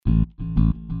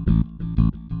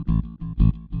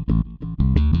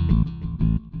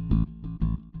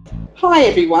Hi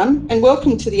everyone, and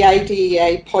welcome to the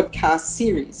ADEA podcast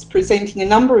series, presenting a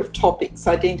number of topics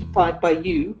identified by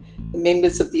you, the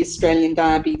members of the Australian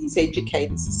Diabetes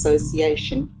Educators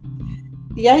Association.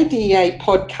 The ADEA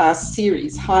podcast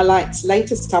series highlights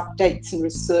latest updates and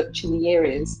research in the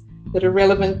areas that are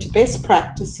relevant to best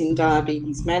practice in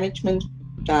diabetes management,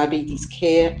 diabetes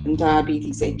care and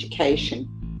diabetes education.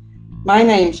 My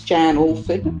name's Jan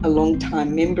Alford, a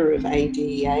long-time member of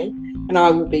ADEA, and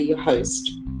I will be your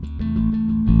host.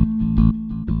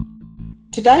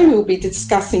 Today we'll be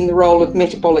discussing the role of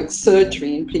metabolic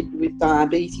surgery in people with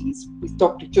diabetes with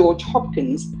Dr. George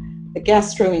Hopkins, a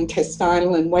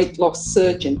gastrointestinal and weight loss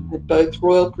surgeon at both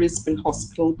Royal Brisbane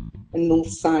Hospital and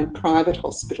Northside Private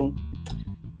Hospital.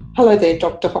 Hello there,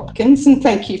 Dr. Hopkins, and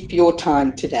thank you for your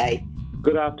time today.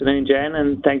 Good afternoon, Jan,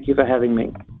 and thank you for having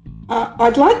me.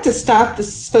 I'd like to start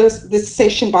this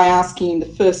session by asking you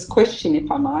the first question, if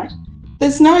I might.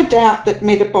 There's no doubt that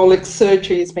metabolic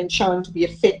surgery has been shown to be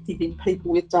effective in people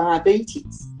with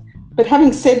diabetes. But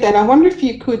having said that, I wonder if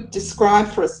you could describe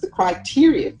for us the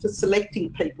criteria for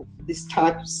selecting people for this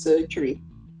type of surgery.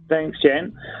 Thanks,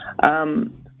 Jan.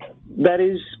 That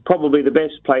is probably the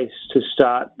best place to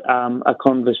start a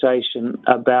conversation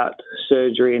about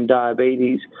surgery and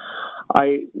diabetes.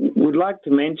 I would like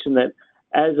to mention that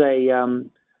as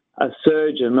a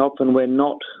surgeon, often we're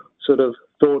not sort of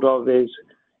thought of as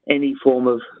any form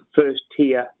of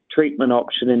first-tier treatment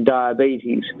option in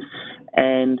diabetes.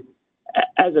 And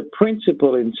as a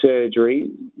principle in surgery,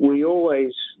 we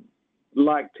always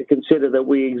like to consider that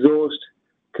we exhaust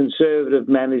conservative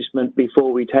management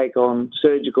before we take on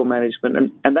surgical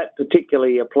management, and that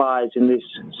particularly applies in this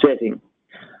setting,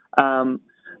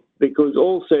 because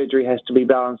all surgery has to be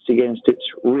balanced against its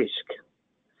risk.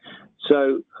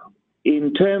 So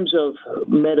in terms of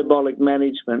metabolic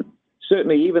management,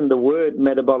 certainly even the word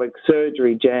metabolic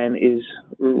surgery, Jan, is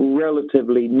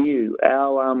relatively new.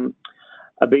 Our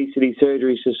Obesity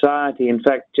Surgery Society, in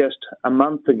fact, just a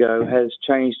month ago has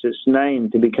changed its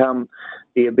name to become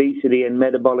the Obesity and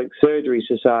Metabolic Surgery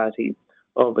Society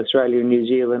of Australia and New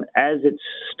Zealand, as it's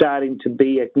starting to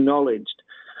be acknowledged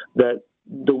that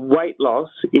the weight loss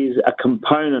is a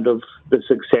component of the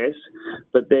success,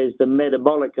 but there's the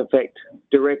metabolic effect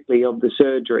directly of the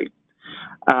surgery.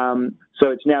 So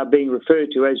it's now being referred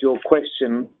to, as your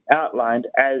question outlined,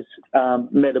 as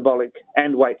metabolic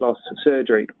and weight loss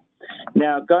surgery.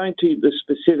 Now, going to the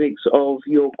specifics of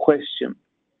your question,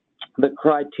 the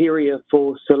criteria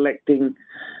for selecting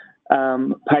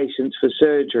patients for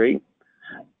surgery.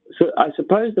 So I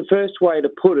suppose the first way to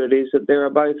put it is that there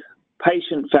are both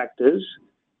patient factors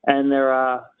and there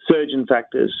are surgeon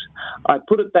factors. I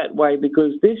put it that way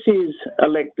because this is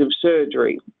elective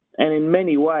surgery. And in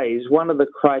many ways, one of the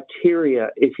criteria,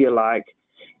 if you like,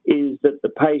 is that the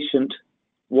patient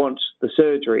wants the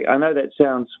surgery. I know that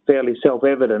sounds fairly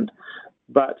self-evident,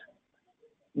 but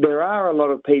there are a lot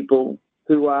of people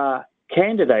who are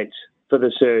candidates for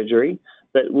the surgery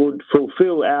that would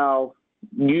fulfill our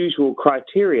usual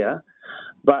criteria,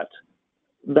 but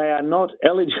they are not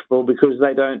eligible because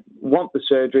they don't want the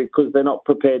surgery because they're not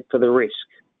prepared for the risk.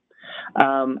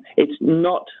 It's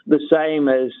not the same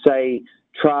as, say,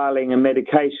 trialling a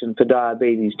medication for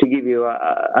diabetes. To give you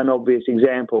an obvious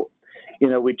example,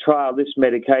 we trial this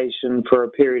medication for a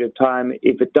period of time.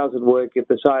 If it doesn't work, if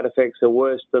the side effects are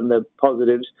worse than the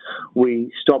positives,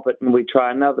 we stop it and we try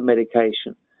another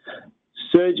medication.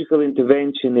 Surgical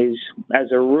intervention is, as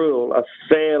a rule, a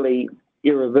fairly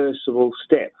irreversible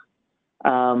step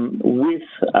with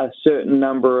a certain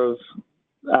number of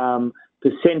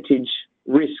percentage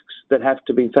risks that have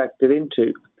to be factored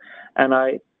into. And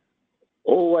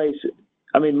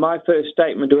my first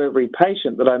statement to every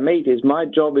patient that I meet is my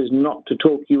job is not to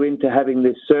talk you into having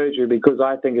this surgery because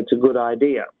I think it's a good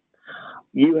idea.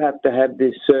 You have to have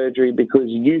this surgery because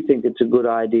you think it's a good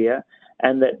idea,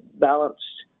 and that balanced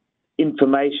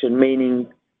information, meaning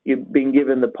you've been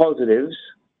given the positives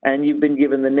and you've been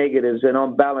given the negatives, and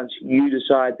on balance you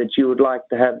decide that you would like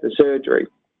to have the surgery.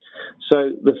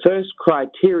 So the first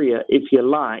criteria, if you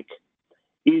like,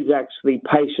 is actually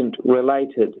patient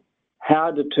related.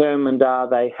 How determined are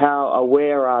they? How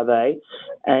aware are they?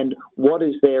 And what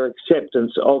is their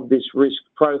acceptance of this risk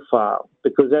profile?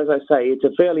 Because, as I say, it's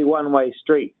a fairly one-way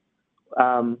street,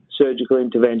 surgical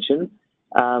intervention.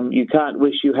 You can't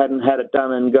wish you hadn't had it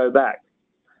done and go back.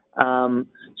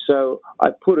 So I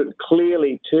put it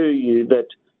clearly to you that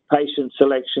patient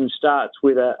selection starts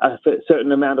with a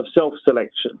certain amount of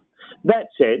self-selection. That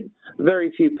said,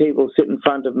 very few people sit in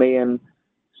front of me and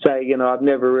say, I've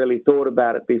never really thought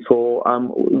about it before. I'm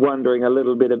wondering a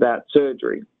little bit about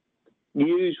surgery.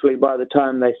 Usually by the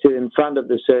time they sit in front of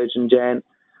the surgeon, Jan,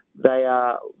 They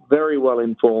are very well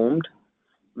informed.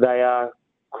 They are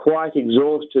quite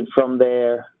exhausted from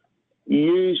their,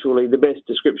 usually the best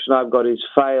description I've got is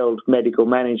failed medical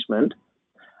management.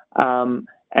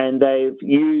 And they've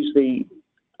usually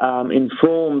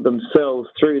informed themselves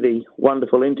through the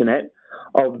wonderful internet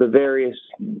of the various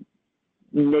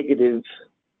negative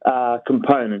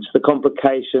components, the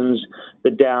complications, the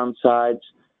downsides.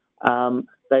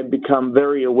 They've become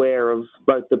very aware of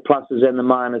both the pluses and the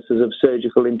minuses of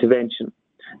surgical intervention.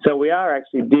 So we are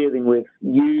actually dealing with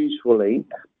usually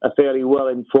a fairly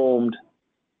well-informed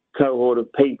cohort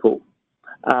of people.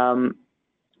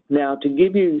 Now, to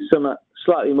give you some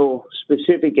slightly more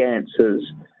specific answers,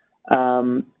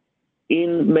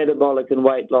 in metabolic and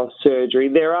weight loss surgery,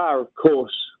 there are, of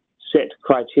course, set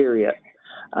criteria.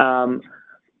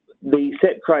 The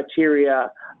set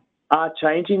criteria are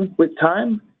changing with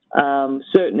time.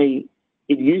 Certainly,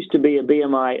 it used to be a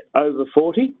BMI over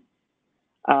 40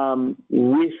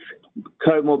 with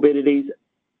comorbidities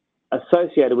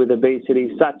associated with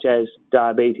obesity, such as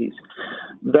diabetes.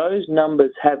 Those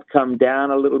numbers have come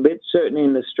down a little bit. Certainly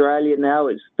in Australia now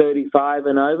it's 35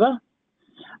 and over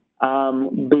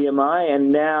BMI,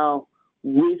 and now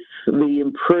with the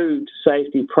improved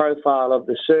safety profile of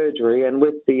the surgery and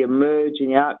with the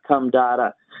emerging outcome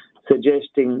data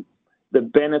suggesting the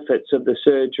benefits of the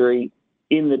surgery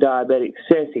in the diabetic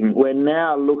setting, we're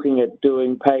now looking at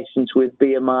doing patients with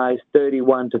BMIs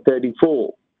 31 to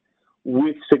 34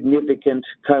 with significant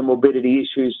comorbidity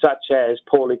issues such as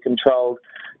poorly controlled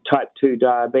type 2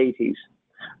 diabetes.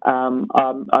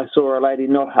 I saw a lady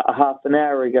not half an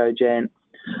hour ago, Jan,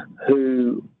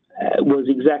 who was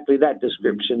exactly that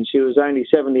description. She was only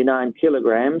 79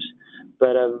 kilograms,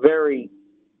 but a very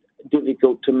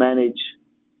difficult to manage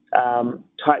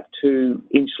type 2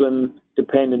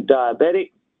 insulin-dependent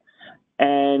diabetic.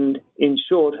 And in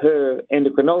short, her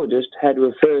endocrinologist had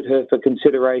referred her for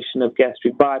consideration of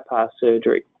gastric bypass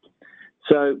surgery.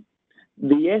 So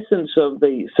the essence of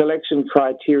the selection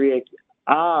criteria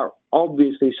are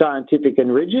obviously scientific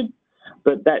and rigid,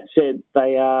 but that said,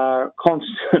 they are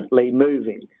constantly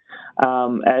moving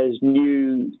as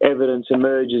new evidence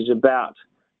emerges about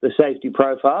the safety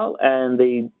profile and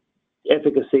the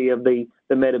efficacy of the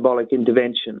metabolic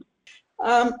intervention.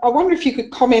 I wonder if you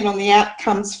could comment on the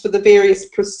outcomes for the various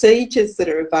procedures that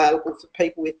are available for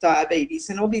people with diabetes.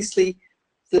 And obviously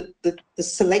the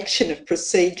selection of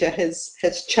procedure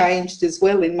has changed as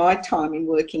well in my time in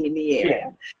working in the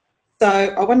area. So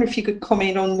I wonder if you could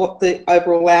comment on what the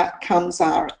overall outcomes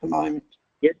are at the moment.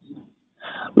 Yes.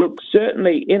 Look,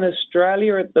 certainly in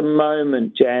Australia at the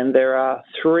moment, Jan, there are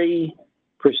 3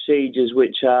 procedures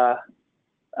which are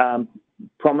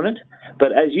prominent.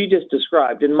 But as you just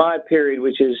described, in my period,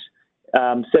 which is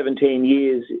 17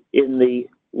 years in the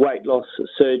weight loss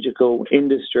surgical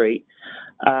industry,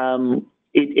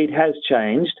 it has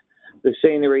changed, the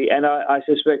scenery, and I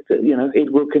suspect that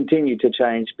it will continue to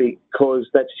change because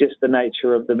that's just the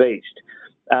nature of the beast.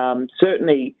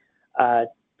 Certainly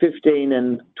 15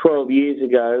 and 12 years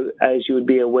ago, as you would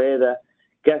be aware, the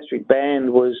gastric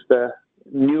band was the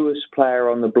newest player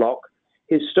on the block.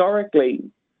 Historically,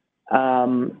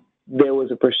 there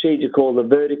was a procedure called the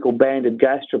vertical banded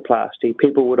gastroplasty.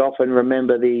 People would often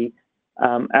remember the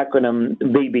acronym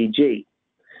VBG.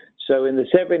 So in the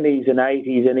 70s and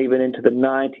 80s and even into the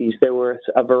 90s, there were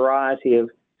a variety of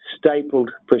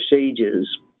stapled procedures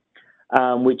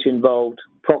which involved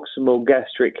proximal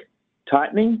gastric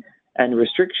tightening and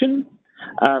restriction.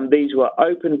 These were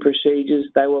open procedures.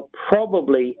 They were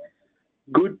probably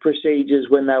good procedures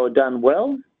when they were done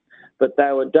well, but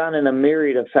they were done in a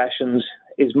myriad of fashions,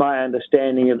 is my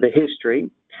understanding of the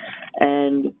history.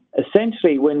 And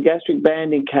essentially, when gastric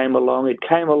banding came along, it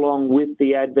came along with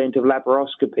the advent of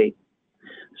laparoscopy.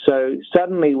 So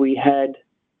suddenly we had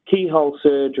keyhole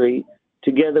surgery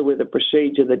together with a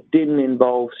procedure that didn't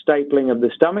involve stapling of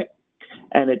the stomach,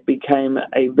 and it became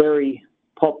a very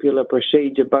popular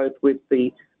procedure both with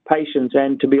the patients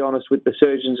and, to be honest, with the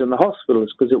surgeons and the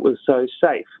hospitals because it was so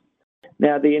safe.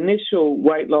 Now, the initial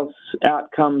weight loss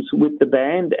outcomes with the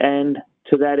band, and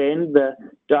to that end, the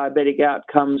diabetic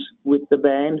outcomes with the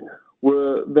band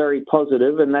were very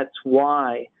positive, and that's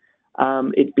why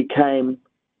it became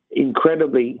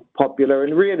incredibly popular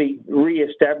and really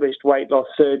re-established weight loss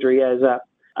surgery as a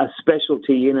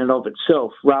specialty in and of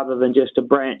itself, rather than just a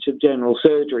branch of general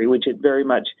surgery, which it very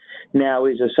much now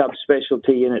is a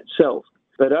subspecialty in itself.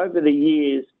 But over the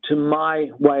years, to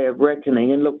my way of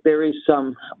reckoning, and look, there is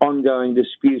some ongoing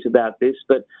dispute about this,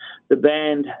 but the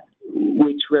band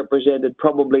which represented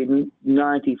probably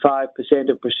 95%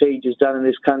 of procedures done in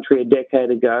this country a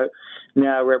decade ago,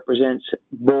 now represents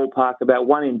ballpark about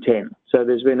 1 in 10. So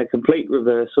there's been a complete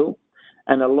reversal,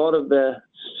 and a lot of the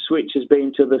switch has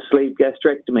been to the sleeve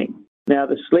gastrectomy. Now,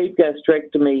 the sleeve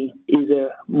gastrectomy is a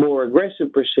more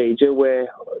aggressive procedure where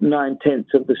 9/10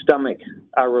 of the stomach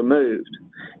are removed.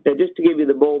 Now, just to give you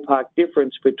the ballpark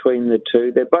difference between the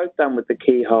two, they're both done with the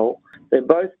keyhole. They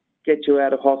both get you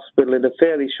out of hospital in a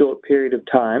fairly short period of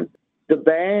time. The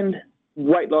band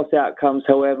weight loss outcomes,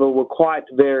 however, were quite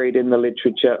varied in the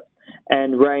literature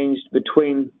and ranged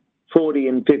between 40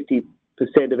 and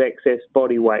 50% of excess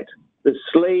body weight. The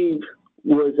sleeve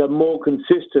was a more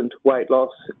consistent weight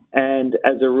loss and,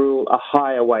 as a rule, a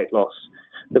higher weight loss.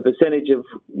 The percentage of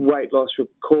weight loss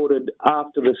recorded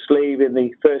after the sleeve in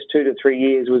the first 2 to 3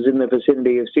 years was in the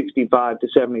vicinity of 65 to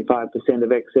 75%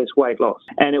 of excess weight loss.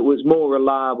 And it was more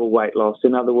reliable weight loss.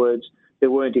 In other words,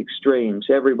 there weren't extremes.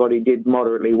 Everybody did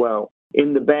moderately well.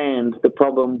 In the band, the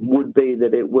problem would be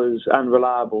that it was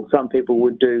unreliable. Some people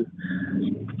would do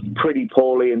pretty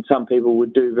poorly and some people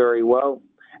would do very well.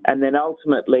 And then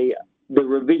ultimately, the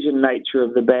revision nature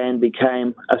of the band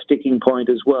became a sticking point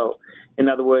as well. In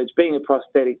other words, being a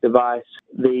prosthetic device,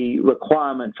 the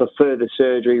requirement for further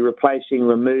surgery, replacing,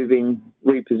 removing,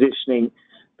 repositioning,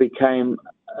 became,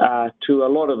 to a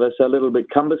lot of us, a little bit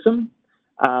cumbersome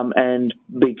and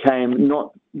became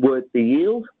not worth the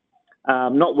yield,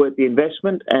 not worth the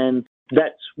investment, and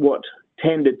that's what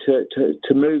tended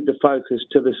to move the focus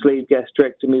to the sleeve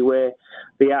gastrectomy, where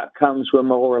the outcomes were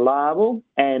more reliable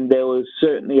and there was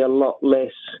certainly a lot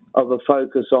less of a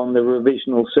focus on the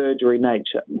revisional surgery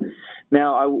nature.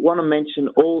 Now, I want to mention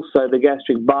also the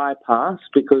gastric bypass,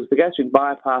 because the gastric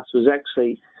bypass was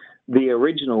actually the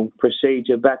original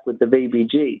procedure back with the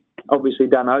VBG, obviously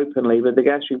done openly, but the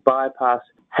gastric bypass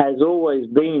has always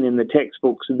been in the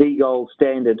textbooks the gold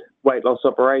standard weight loss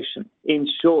operation. In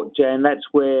short, Jan, that's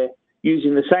where,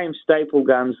 using the same staple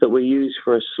guns that we use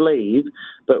for a sleeve,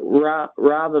 but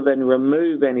rather than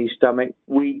remove any stomach,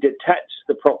 we detach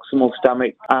the proximal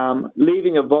stomach,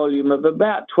 leaving a volume of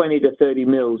about 20 to 30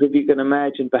 mils. If you can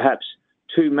imagine perhaps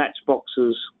 2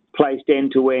 matchboxes placed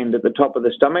end to end at the top of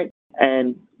the stomach,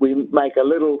 and we make a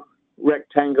little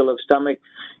rectangle of stomach,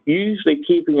 usually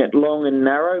keeping it long and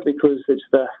narrow because it's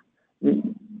the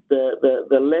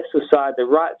lesser side, the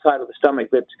right side of the stomach,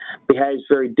 that behaves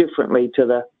very differently to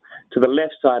the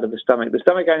left side of the stomach. The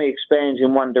stomach only expands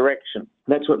in one direction.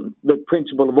 That's what the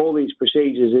principle of all these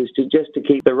procedures is, to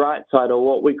keep the right side, or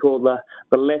what we call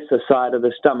the lesser side of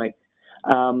the stomach,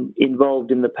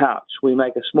 involved in the pouch. We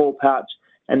make a small pouch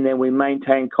and then we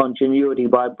maintain continuity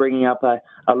by bringing up a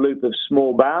loop of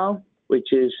small bowel,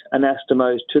 which is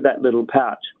anastomosed to that little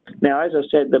pouch. Now, as I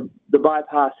said, the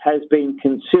bypass has been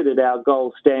considered our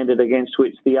gold standard against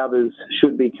which the others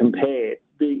should be compared.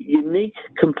 The unique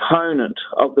component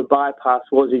of the bypass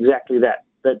was exactly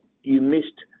that you missed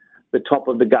the top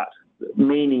of the gut,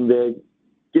 meaning the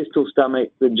distal stomach,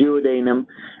 the duodenum,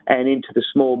 and into the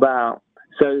small bowel.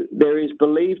 So there is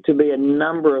believed to be a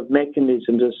number of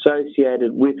mechanisms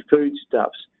associated with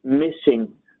foodstuffs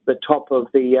missing the top of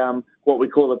the what we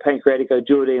call the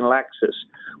pancreatico-duodenal axis,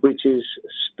 which is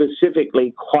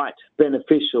specifically quite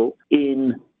beneficial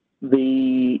in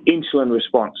the insulin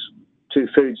response to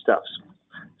foodstuffs.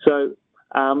 So,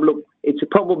 look, it's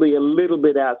probably a little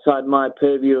bit outside my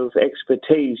purview of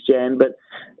expertise, Jan, but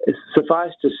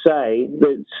suffice to say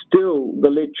that still the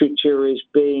literature is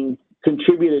being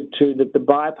contributed to that the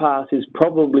bypass is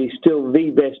probably still the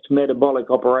best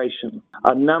metabolic operation.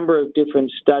 A number of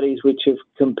different studies which have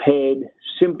compared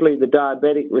simply the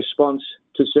diabetic response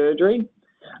to surgery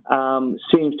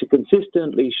seems to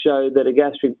consistently show that a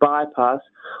gastric bypass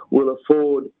will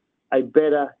afford a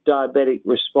better diabetic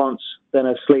response than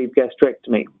a sleeve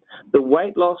gastrectomy. The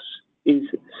weight loss is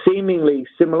seemingly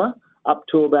similar up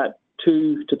to about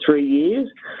 2 to 3 years,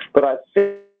 but I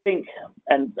think,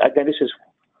 and again, this is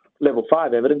level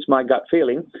 5 evidence, my gut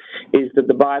feeling, is that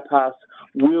the bypass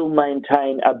will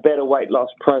maintain a better weight loss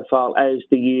profile as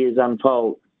the years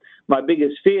unfold. My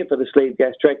biggest fear for the sleeve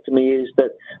gastrectomy is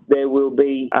that there will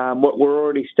be what we're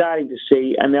already starting to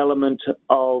see, an element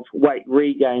of weight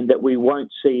regain that we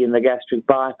won't see in the gastric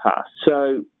bypass.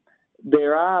 So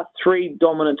there are 3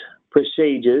 dominant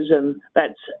procedures, and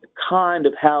that's kind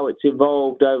of how it's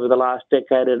evolved over the last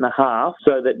decade and a half,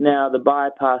 so that now the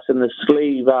bypass and the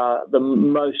sleeve are the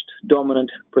most dominant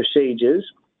procedures.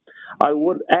 I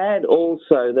would add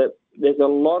also that there's a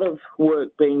lot of work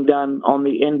being done on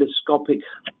the endoscopic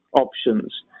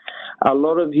options. A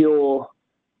lot of your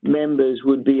members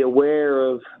would be aware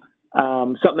of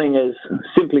something as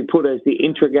simply put as the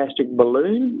intragastric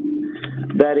balloon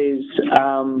that is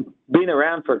been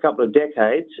around for a couple of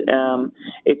decades.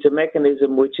 It's a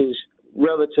mechanism which is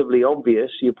relatively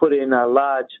obvious. You put in a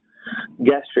large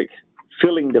gastric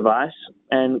filling device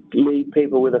and leave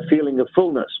people with a feeling of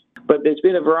fullness. But there's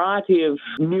been a variety of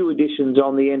new additions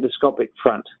on the endoscopic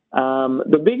front.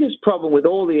 The biggest problem with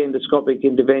all the endoscopic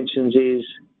interventions is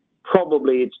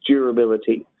probably its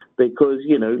durability, because,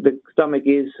 you know, the stomach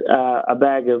is a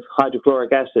bag of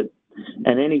hydrochloric acid,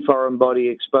 and any foreign body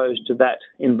exposed to that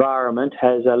environment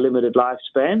has a limited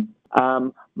lifespan.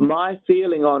 My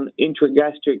feeling on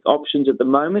intragastric options at the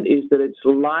moment is that it's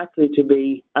likely to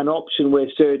be an option where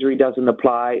surgery doesn't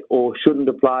apply or shouldn't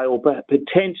apply, or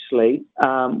potentially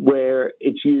where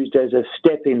it's used as a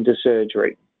step into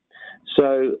surgery.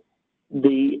 So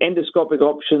the endoscopic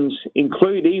options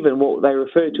include even what they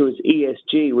refer to as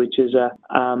ESG, which is a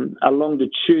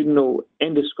longitudinal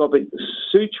endoscopic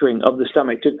suturing of the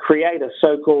stomach to create a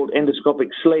so-called endoscopic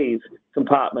sleeve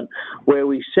compartment where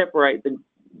we separate the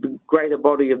greater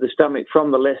body of the stomach from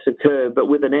the lesser curve, but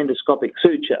with an endoscopic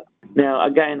suture. Now,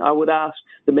 again, I would ask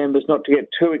the members not to get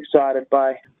too excited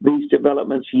by these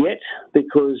developments yet,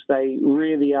 because they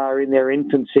really are in their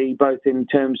infancy, both in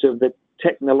terms of the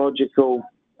technological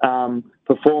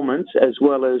performance as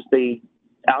well as the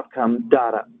outcome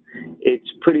data. It's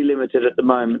pretty limited at the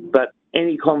moment, but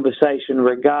any conversation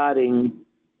regarding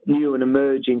new and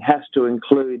emerging has to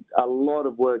include a lot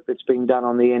of work that's being done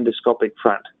on the endoscopic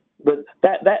front. But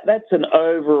that's an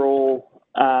overall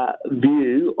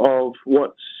view of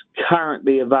what's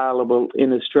currently available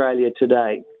in Australia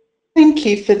today. Thank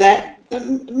you for that.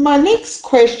 My next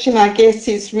question, I guess,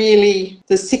 is really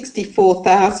the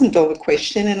 $64,000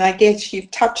 question, and I guess you've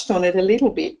touched on it a little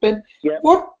bit, but Yep.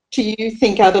 What do you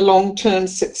think are the long-term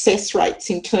success rates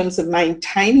in terms of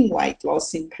maintaining weight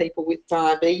loss in people with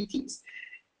diabetes?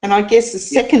 And I guess the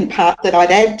second part that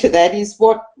I'd add to that is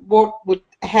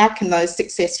how can those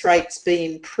success rates be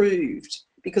improved?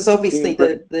 Because obviously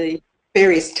the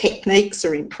various techniques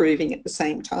are improving at the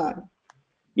same time.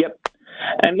 Yep.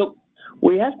 And look,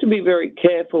 we have to be very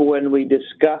careful when we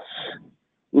discuss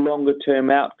longer term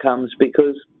outcomes,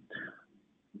 because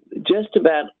just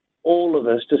about all of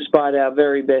us, despite our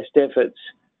very best efforts,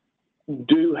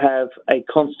 do have a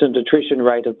constant attrition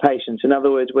rate of patients. In other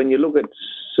words, when you look at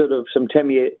sort of some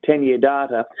 10-year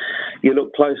data, you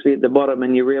look closely at the bottom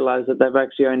and you realise that they've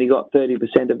actually only got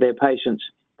 30% of their patients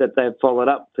that they've followed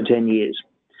up for 10 years.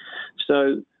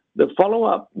 So the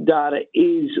follow-up data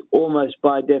is almost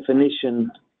by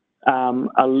definition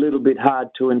a little bit hard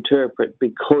to interpret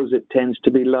because it tends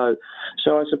to be low.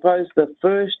 So I suppose the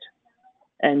first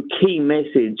and key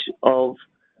message of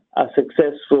a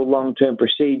successful long-term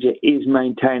procedure is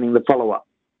maintaining the follow-up.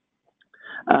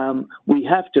 We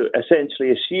have to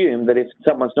essentially assume that if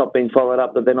someone's not being followed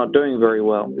up, that they're not doing very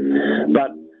well.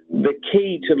 But the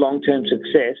key to long-term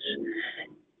success,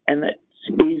 and that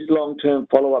is long-term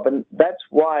follow-up, and that's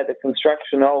why the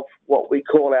construction of what we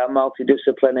call our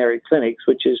multidisciplinary clinics,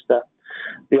 which is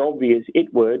the obvious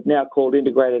IT word, now called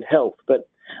integrated health. But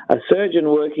a surgeon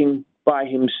working by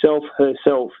himself,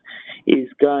 herself, is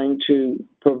going to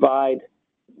provide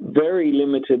very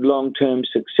limited long-term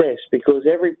success, because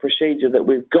every procedure that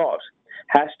we've got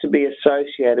has to be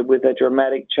associated with a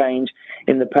dramatic change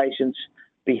in the patient's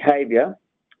behaviour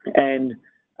and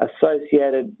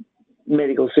associated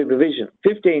medical supervision.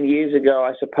 15 years ago,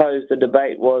 I suppose the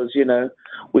debate was,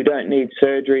 we don't need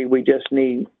surgery, we just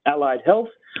need allied health,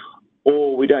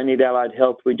 or we don't need allied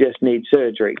health, we just need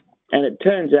surgery. And it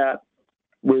turns out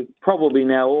we've probably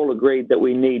now all agreed that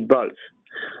we need both,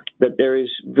 that there is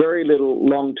very little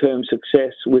long-term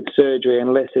success with surgery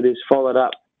unless it is followed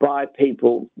up by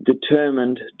people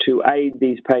determined to aid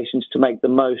these patients to make the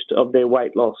most of their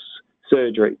weight loss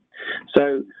surgery.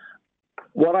 So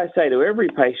what I say to every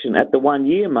patient at the 1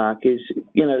 year mark is,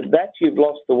 that you've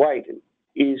lost the weight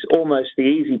is almost the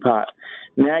easy part.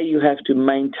 Now you have to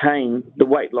maintain the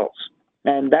weight loss.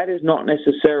 And that is not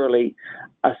necessarily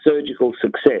a surgical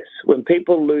success. When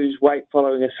people lose weight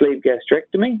following a sleeve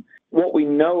gastrectomy, what we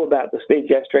know about the sleeve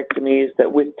gastrectomy is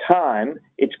that with time,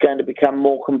 it's going to become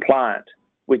more compliant,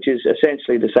 which is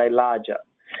essentially to say larger.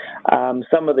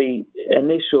 Some of the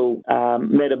initial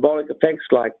metabolic effects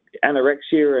like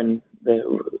anorexia and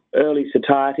the early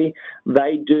satiety,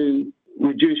 they do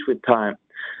reduce with time.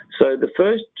 So the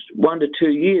first 1 to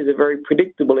 2 years are very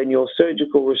predictable in your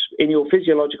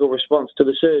physiological response to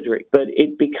the surgery, but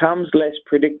it becomes less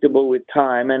predictable with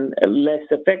time and less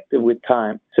effective with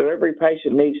time. So every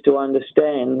patient needs to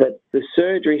understand that the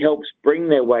surgery helps bring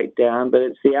their weight down, but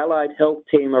it's the allied health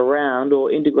team around,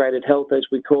 or integrated health as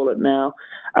we call it now,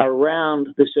 around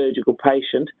the surgical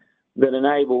patient that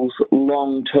enables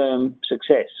long-term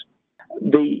success.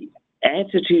 The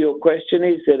answer to your question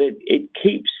is that it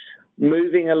keeps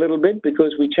moving a little bit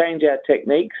because we change our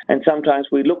techniques, and sometimes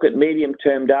we look at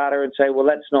medium-term data and say, well,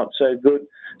 that's not so good,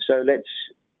 so let's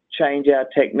change our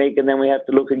technique, and then we have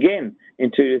to look again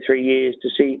in 2 to 3 years to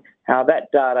see how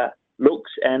that data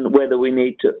looks and whether we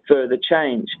need to further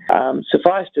change.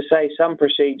 Suffice to say, some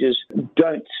procedures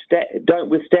don't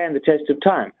withstand the test of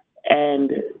time.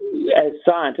 And as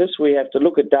scientists, we have to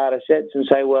look at data sets and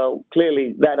say, well,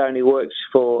 clearly that only works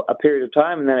for a period of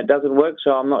time and then it doesn't work,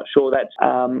 so I'm not sure that's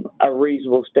a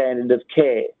reasonable standard of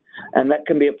care. And that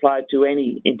can be applied to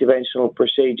any interventional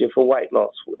procedure for weight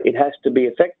loss. It has to be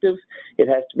effective, it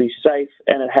has to be safe,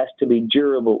 and it has to be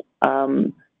durable.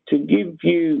 To give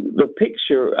you the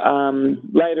picture,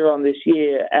 later on this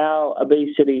year, our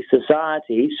Obesity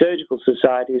Society, Surgical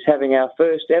Society, is having our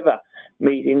first ever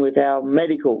meeting with our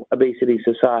Medical Obesity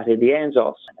Society, the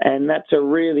ANZOS. And that's a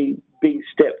really big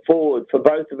step forward for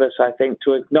both of us, I think,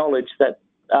 to acknowledge that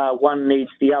one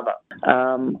needs the other.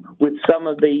 With some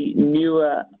of the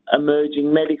newer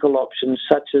emerging medical options,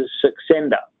 such as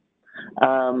Saxenda,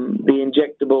 the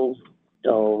injectable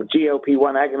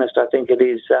GLP-1 agonist, I think it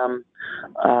is.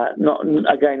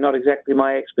 Not exactly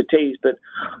my expertise, but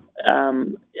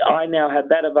I now have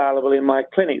that available in my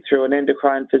clinic through an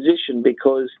endocrine physician,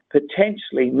 because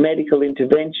potentially medical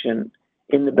intervention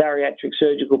in the bariatric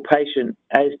surgical patient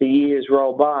as the years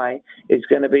roll by is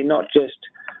going to be not just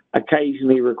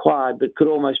occasionally required, but could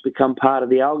almost become part of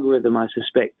the algorithm, I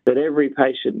suspect, that every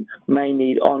patient may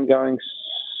need ongoing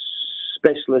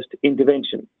specialist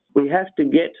intervention. We have to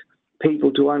get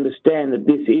people to understand that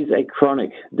this is a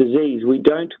chronic disease. We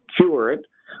don't cure it,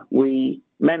 we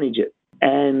manage it.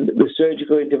 And the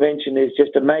surgical intervention is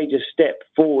just a major step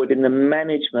forward in the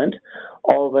management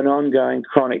of an ongoing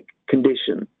chronic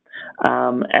condition.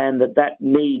 And that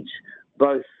needs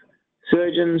both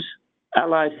surgeons,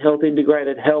 allied health,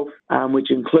 integrated health,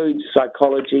 which includes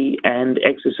psychology and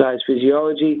exercise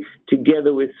physiology,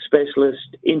 together with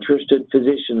specialist interested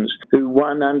physicians who,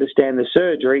 one, understand the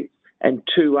surgery, and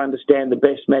two, understand the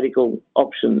best medical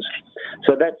options.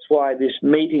 So that's why this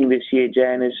meeting this year,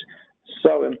 Jan, is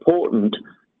so important,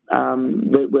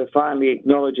 that we're finally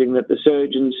acknowledging that the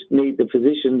surgeons need the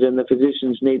physicians and the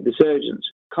physicians need the surgeons.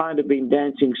 Kind of been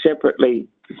dancing separately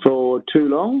for too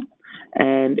long,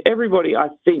 and everybody, I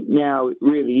think, now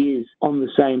really is on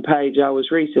the same page. I was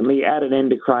recently at an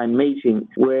endocrine meeting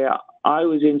where I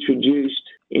was introduced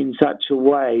in such a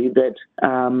way that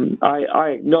I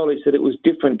acknowledged that it was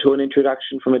different to an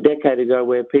introduction from a decade ago,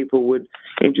 where people would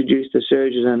introduce the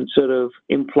surgeon and sort of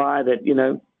imply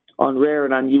that, on rare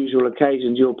and unusual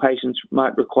occasions, your patients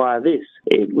might require this.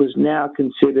 It was now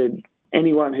considered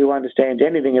anyone who understands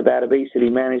anything about obesity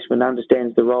management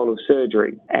understands the role of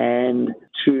surgery. And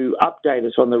to update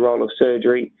us on the role of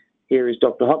surgery, here is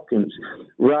Dr. Hopkins,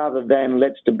 rather than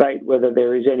let's debate whether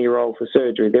there is any role for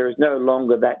surgery. There is no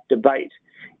longer that debate,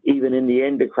 even in the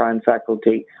endocrine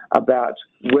faculty, about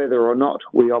whether or not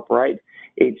we operate.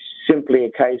 It's simply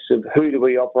a case of who do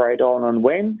we operate on and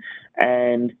when,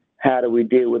 and how do we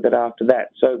deal with it after that.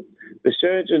 So the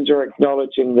surgeons are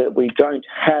acknowledging that we don't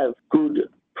have good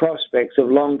prospects of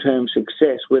long-term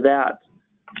success without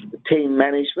team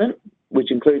management,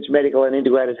 which includes medical and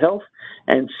integrated health.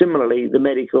 And similarly, the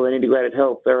medical and integrated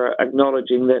health are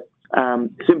acknowledging that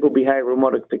simple behavioural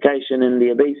modification in the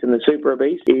obese and the super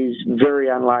obese is very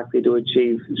unlikely to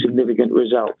achieve significant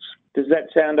results. Does that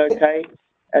sound okay?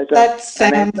 That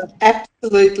sounds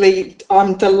absolutely.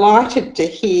 I'm delighted to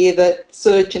hear that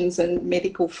surgeons and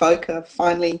medical folk are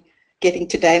finally getting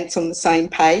to dance on the same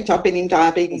page. I've been in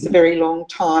diabetes a very long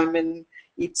time, and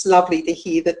it's lovely to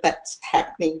hear that that's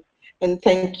happening. And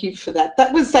thank you for that.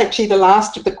 That was actually the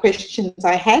last of the questions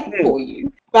I had for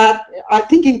you. But I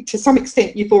think to some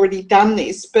extent you've already done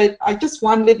this, but I just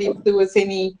wondered if there was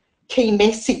any key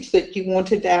message that you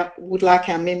would like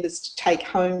our members to take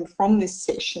home from this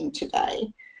session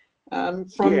today,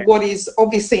 what is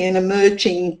obviously an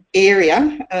emerging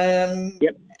area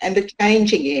and a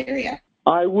changing area.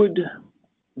 I would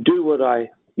do what I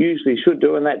usually should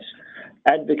do, and that's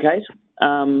advocate.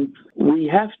 We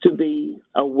have to be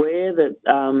aware that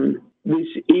this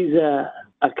is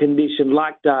a condition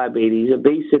like diabetes.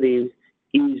 Obesity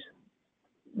is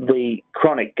the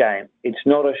chronic game. It's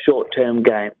not a short-term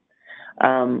game.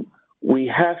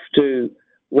 We have to,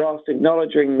 whilst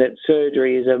acknowledging that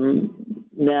surgery is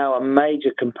now a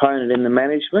major component in the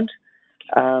management,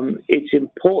 it's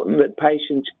important that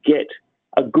patients get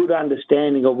a good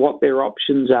understanding of what their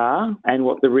options are and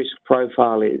what the risk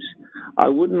profile is. I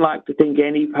wouldn't like to think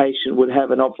any patient would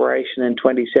have an operation in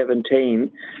 2017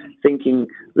 thinking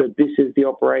that this is the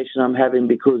operation I'm having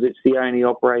because it's the only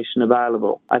operation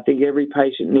available. I think every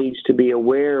patient needs to be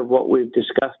aware of what we've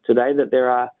discussed today, that there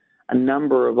are a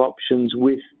number of options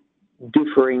with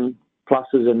differing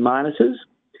pluses and minuses,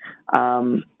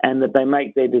 and that they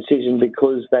make their decision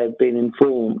because they've been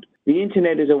informed. The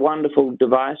internet is a wonderful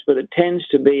device, but it tends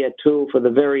to be a tool for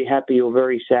the very happy or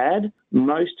very sad.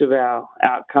 Most of our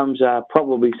outcomes are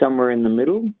probably somewhere in the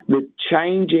middle. The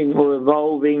changing or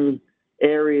evolving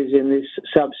areas in this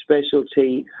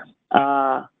subspecialty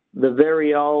are the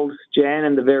very old, Jan,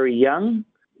 and the very young,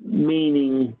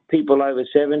 meaning people over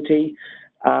 70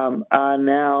 are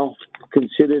now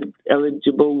considered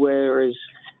eligible, whereas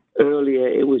earlier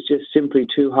it was just simply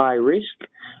too high risk.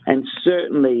 And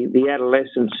certainly the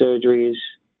adolescent surgery is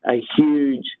a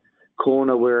huge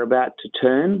corner we're about to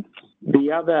turn.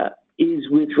 The other is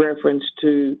with reference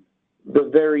to the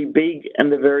very big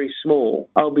and the very small.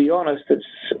 I'll be honest that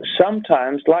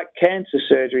sometimes, like cancer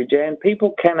surgery, Jan,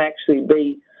 people can actually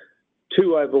be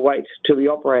too overweight to be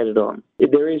operated on.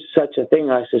 There is such a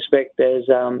thing, I suspect, as,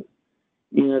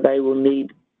 they will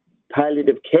need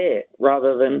palliative care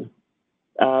rather than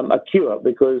a cure,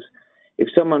 because if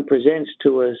someone presents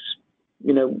to us,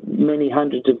 many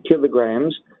hundreds of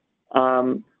kilograms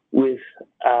with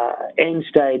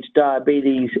end-stage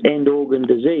diabetes, end-organ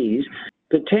disease,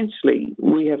 potentially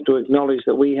we have to acknowledge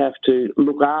that we have to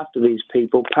look after these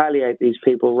people, palliate these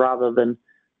people rather than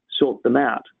sort them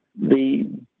out. The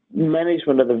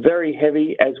management of the very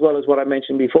heavy, as well as what I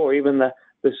mentioned before, even the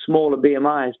smaller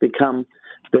BMI has become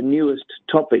the newest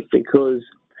topic, because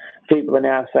people are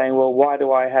now saying, well, why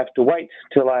do I have to wait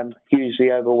till I'm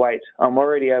hugely overweight? I'm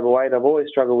already overweight. I've always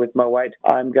struggled with my weight.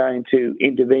 I'm going to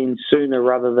intervene sooner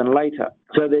rather than later.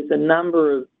 So there's a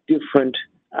number of different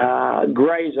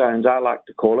grey zones, I like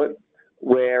to call it,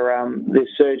 where this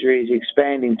surgery is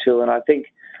expanding to. And I think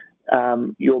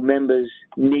your members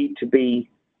need to be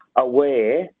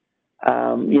aware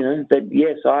that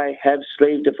yes, I have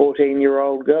sleeved a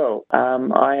 14-year-old girl.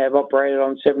 I have operated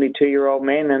on 72-year-old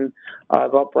men, and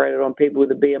I've operated on people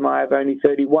with a BMI of only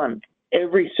 31.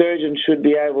 Every surgeon should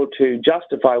be able to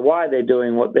justify why they're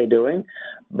doing what they're doing,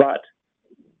 but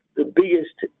the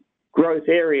biggest growth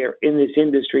area in this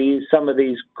industry is some of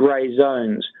these grey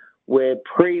zones where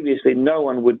previously no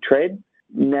one would tread,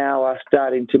 now are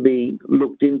starting to be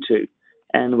looked into.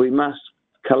 And we must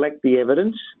collect the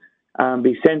evidence,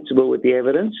 be sensible with the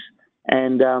evidence,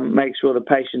 and make sure the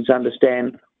patients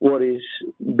understand what is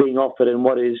being offered and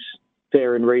what is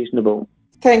fair and reasonable.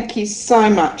 Thank you so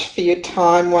much for your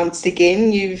time once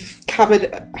again. You've covered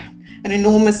an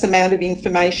enormous amount of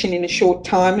information in a short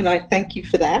time, and I thank you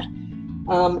for that.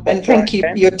 And thank you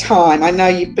for your time. I know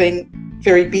you've been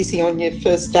very busy on your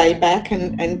first day back,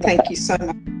 and thank you so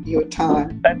much for your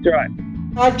time. That's right.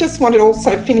 I just wanted to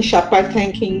also finish up by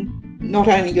thanking not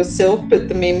only yourself but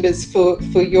the members for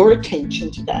your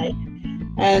attention today.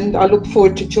 And I look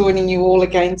forward to joining you all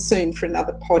again soon for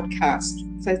another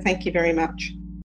podcast. So thank you very much.